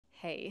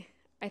Hey,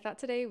 I thought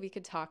today we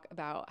could talk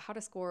about how to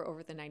score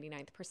over the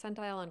 99th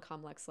percentile on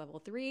COMLEX Level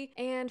 3.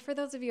 And for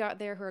those of you out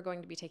there who are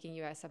going to be taking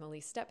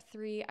USMLE Step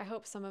 3, I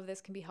hope some of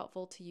this can be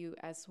helpful to you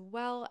as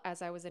well,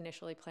 as I was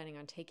initially planning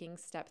on taking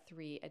Step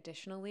 3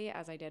 additionally,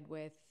 as I did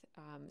with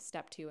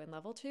Step 2 and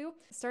Level 2.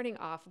 Starting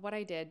off, what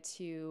I did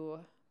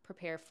to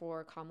prepare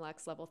for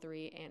COMLEX Level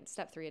 3 and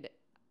Step 3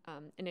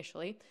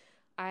 initially,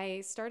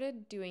 I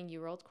started doing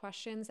UWorld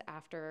questions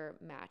after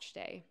match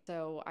day.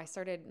 So I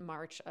started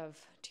March of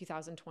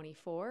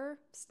 2024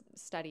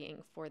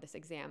 studying for this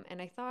exam.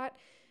 And I thought,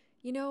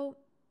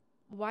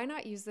 why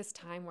not use this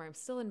time where I'm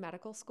still in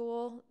medical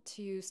school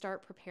to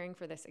start preparing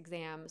for this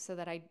exam so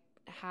that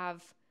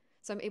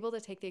I'm able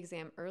to take the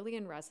exam early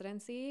in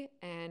residency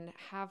and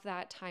have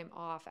that time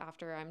off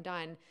after I'm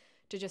done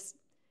to just,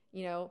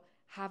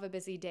 have a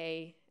busy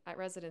day at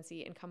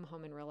residency and come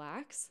home and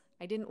relax.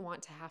 I didn't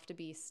want to have to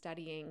be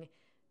studying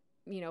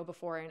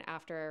before and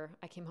after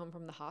I came home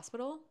from the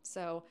hospital.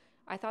 So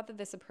I thought that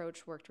this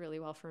approach worked really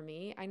well for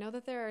me. I know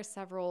that there are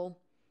several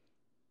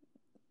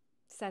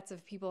sets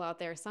of people out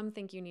there. Some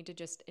think you need to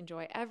just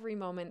enjoy every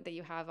moment that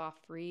you have off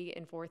free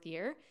in fourth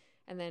year,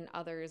 and then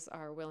others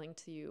are willing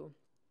to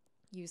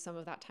use some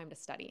of that time to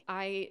study.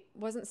 I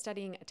wasn't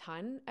studying a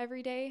ton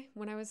every day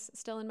when I was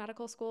still in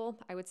medical school.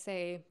 I would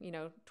say,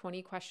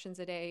 20 questions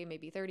a day,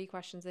 maybe 30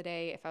 questions a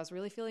day. If I was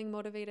really feeling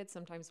motivated,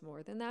 sometimes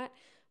more than that.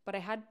 But I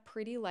had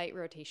pretty light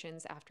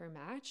rotations after a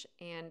match,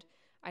 and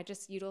I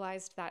just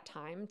utilized that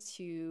time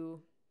to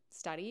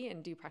study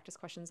and do practice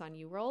questions on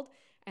UWorld.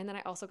 And then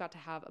I also got to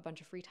have a bunch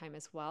of free time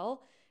as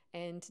well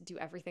and do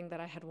everything that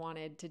I had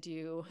wanted to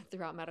do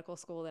throughout medical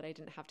school that I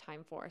didn't have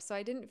time for. So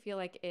I didn't feel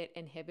like it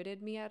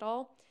inhibited me at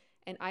all.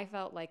 And I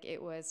felt like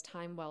it was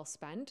time well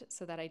spent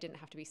so that I didn't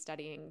have to be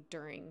studying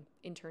during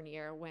intern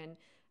year when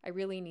I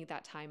really need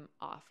that time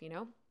off,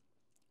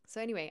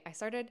 So anyway, I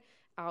started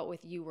out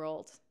with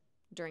UWorld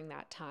during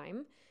that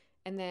time.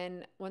 And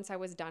then once I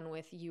was done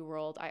with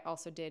UWorld, I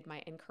also did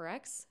my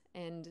incorrects.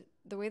 And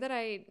the way that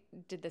I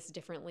did this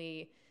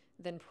differently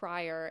than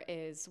prior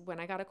is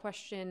when I got a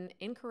question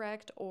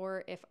incorrect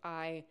or if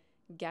I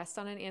guessed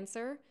on an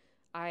answer,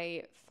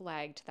 I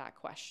flagged that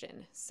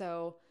question.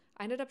 So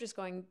I ended up just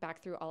going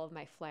back through all of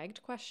my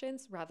flagged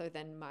questions rather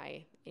than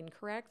my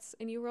incorrects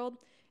in UWorld.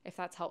 If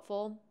that's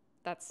helpful,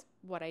 that's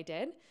what I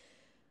did.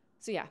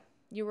 So yeah,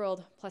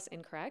 UWorld plus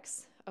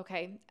incorrects.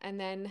 Okay, and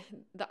then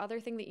the other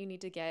thing that you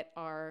need to get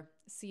are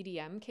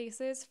CDM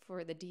cases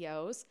for the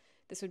DOs.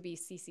 This would be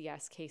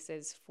CCS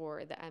cases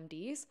for the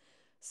MDs.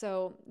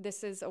 So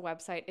this is a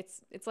website.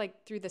 It's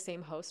like through the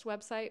same host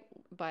website,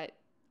 but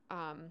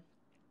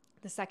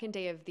the second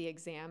day of the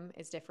exam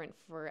is different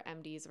for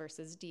MDs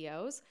versus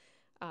DOs.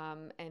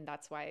 And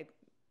that's why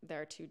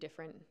there are two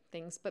different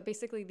things. But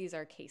basically, these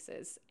are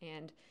cases.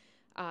 And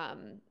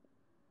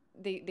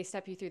they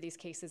step you through these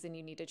cases, and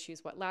you need to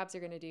choose what labs you're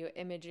going to do,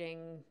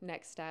 imaging,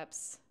 next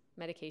steps,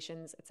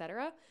 medications,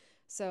 etc.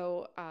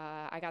 So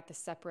I got this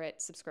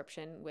separate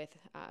subscription with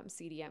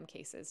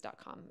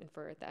cdmcases.com. And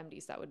for the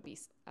MDs, that would be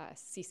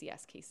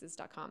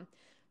ccscases.com.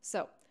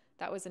 So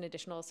that was an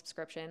additional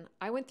subscription.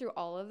 I went through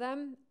all of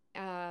them.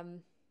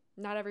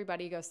 Not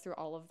everybody goes through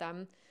all of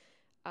them.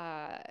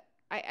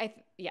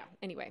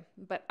 Anyway,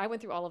 but I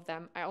went through all of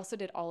them. I also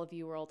did all of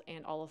UWorld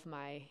and all of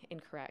my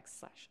incorrect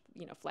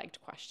 /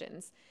 flagged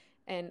questions.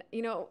 And,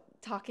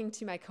 talking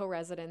to my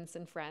co-residents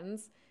and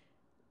friends,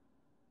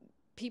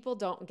 people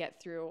don't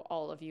get through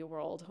all of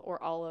UWorld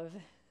or all of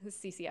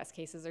CCS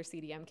cases or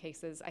CDM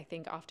cases. I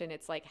think often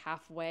it's like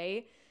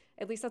halfway.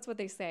 At least that's what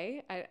they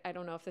say. I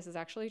don't know if this is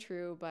actually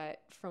true,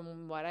 but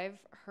from what I've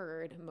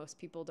heard, most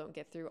people don't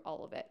get through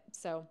all of it.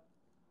 So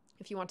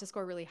if you want to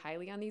score really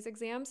highly on these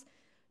exams,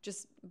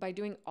 just by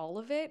doing all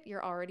of it,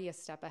 you're already a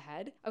step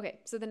ahead. Okay,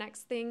 so the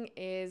next thing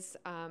is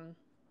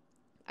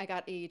I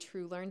got a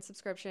TrueLearn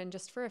subscription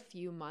just for a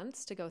few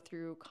months to go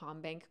through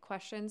COMBANK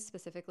questions,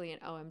 specifically in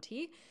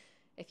OMT.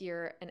 If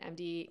you're an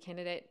MD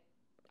candidate,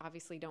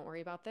 obviously don't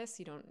worry about this.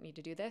 You don't need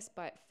to do this.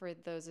 But for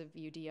those of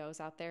you DOs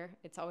out there,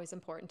 it's always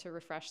important to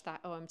refresh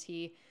that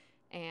OMT.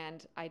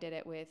 And I did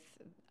it with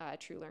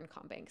TrueLearn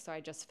COMBANK. So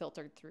I just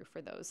filtered through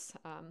for those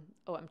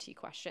OMT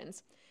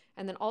questions.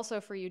 And then also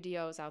for you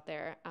DOs out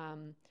there,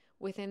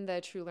 within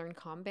the TrueLearn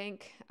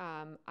COMBANK,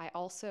 I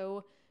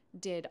also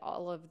did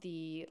all of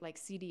the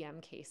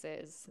CDM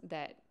cases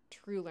that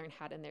TrueLearn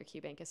had in their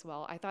QBank as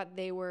well. I thought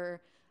they were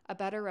a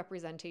better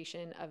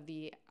representation of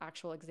the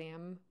actual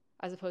exam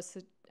as opposed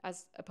to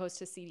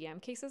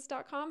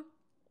cdmcases.com.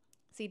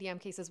 CDM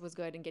cases was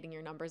good in getting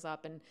your numbers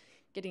up and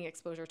getting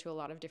exposure to a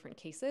lot of different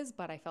cases,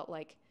 but I felt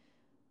like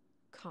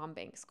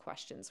COMBANK's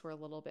questions were a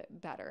little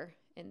bit better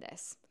in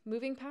this.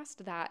 Moving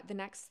past that, the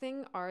next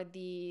thing are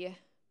the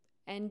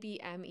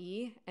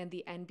NBME and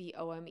the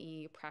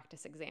NBOME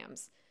practice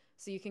exams.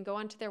 So you can go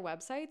onto their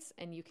websites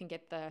and you can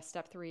get the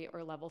Step 3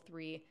 or Level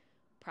 3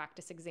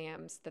 practice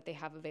exams that they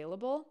have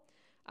available.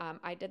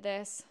 I did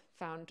this,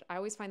 I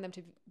always find them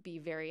to be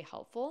very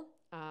helpful.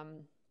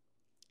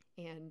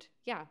 And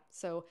yeah,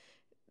 so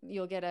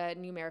you'll get a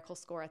numerical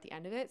score at the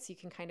end of it. So you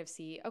can kind of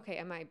see, okay,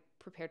 am I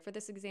prepared for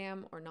this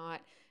exam or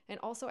not? And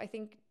also I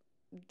think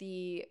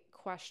the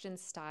question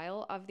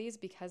style of these,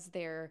 because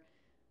they're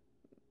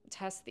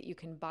tests that you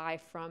can buy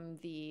from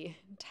the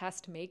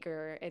test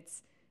maker,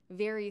 it's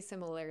very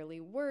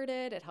similarly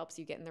worded. It helps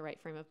you get in the right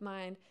frame of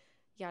mind,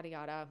 yada,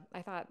 yada.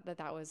 I thought that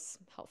that was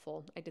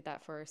helpful. I did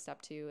that for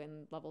step 2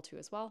 and level 2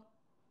 as well.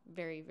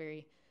 Very,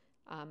 very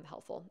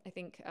helpful. I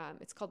think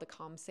it's called the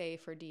COMSAE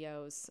for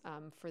DOs.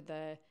 For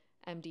the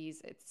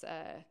MDs, it's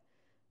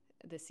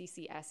the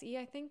CCSE,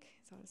 I think.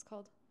 Is that what it's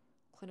called?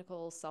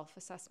 Clinical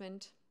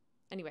Self-Assessment.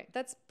 Anyway,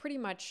 that's pretty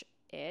much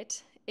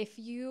it. If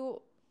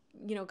you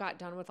got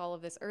done with all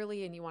of this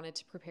early and you wanted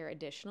to prepare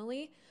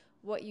additionally,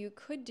 what you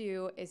could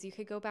do is you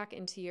could go back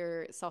into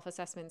your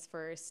self-assessments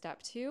for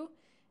step 2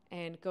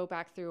 and go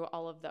back through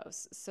all of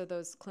those. So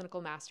those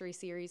clinical mastery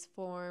series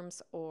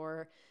forms,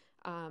 or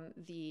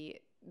the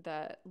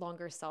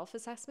longer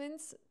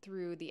self-assessments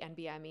through the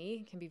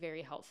NBME can be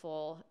very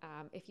helpful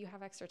if you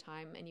have extra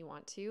time and you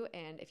want to.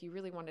 And if you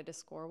really wanted to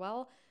score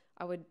well,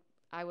 I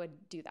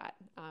would do that.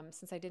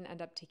 Since I didn't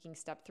end up taking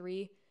step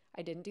 3,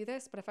 I didn't do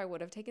this, but if I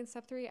would have taken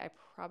step 3, I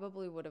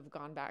probably would have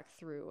gone back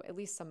through at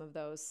least some of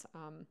those,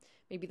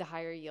 maybe the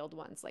higher yield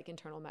ones like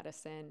internal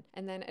medicine.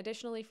 And then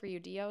additionally for you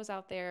DOs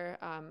out there,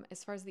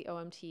 as far as the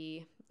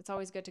OMT, it's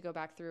always good to go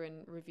back through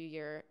and review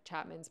your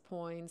Chapman's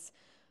points,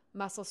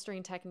 muscle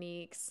strain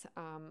techniques,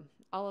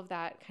 all of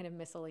that kind of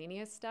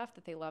miscellaneous stuff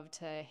that they love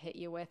to hit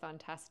you with on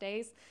test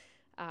days.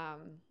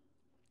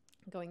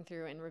 Going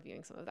through and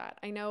reviewing some of that.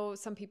 I know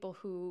some people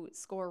who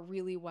score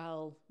really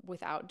well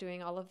without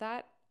doing all of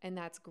that, and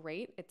that's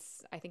great.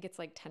 I think it's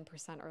like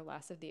 10% or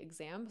less of the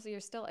exam. So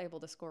you're still able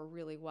to score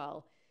really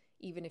well,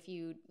 even if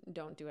you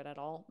don't do it at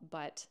all.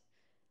 But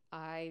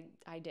I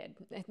did.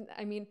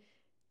 I mean,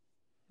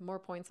 more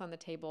points on the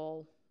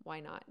table.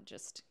 Why not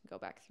just go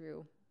back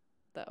through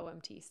the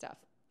OMT stuff?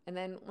 And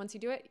then once you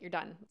do it, you're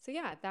done. So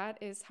yeah, that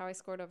is how I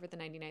scored over the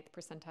 99th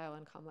percentile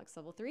on COMLEX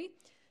Level 3.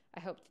 I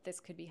hope that this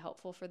could be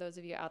helpful for those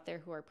of you out there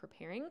who are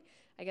preparing.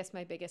 I guess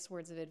my biggest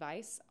words of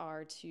advice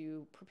are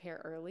to prepare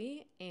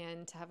early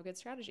and to have a good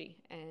strategy.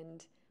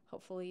 And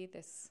hopefully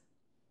this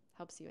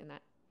helps you in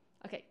that.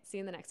 Okay, see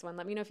you in the next one.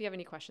 Let me know if you have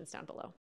any questions down below.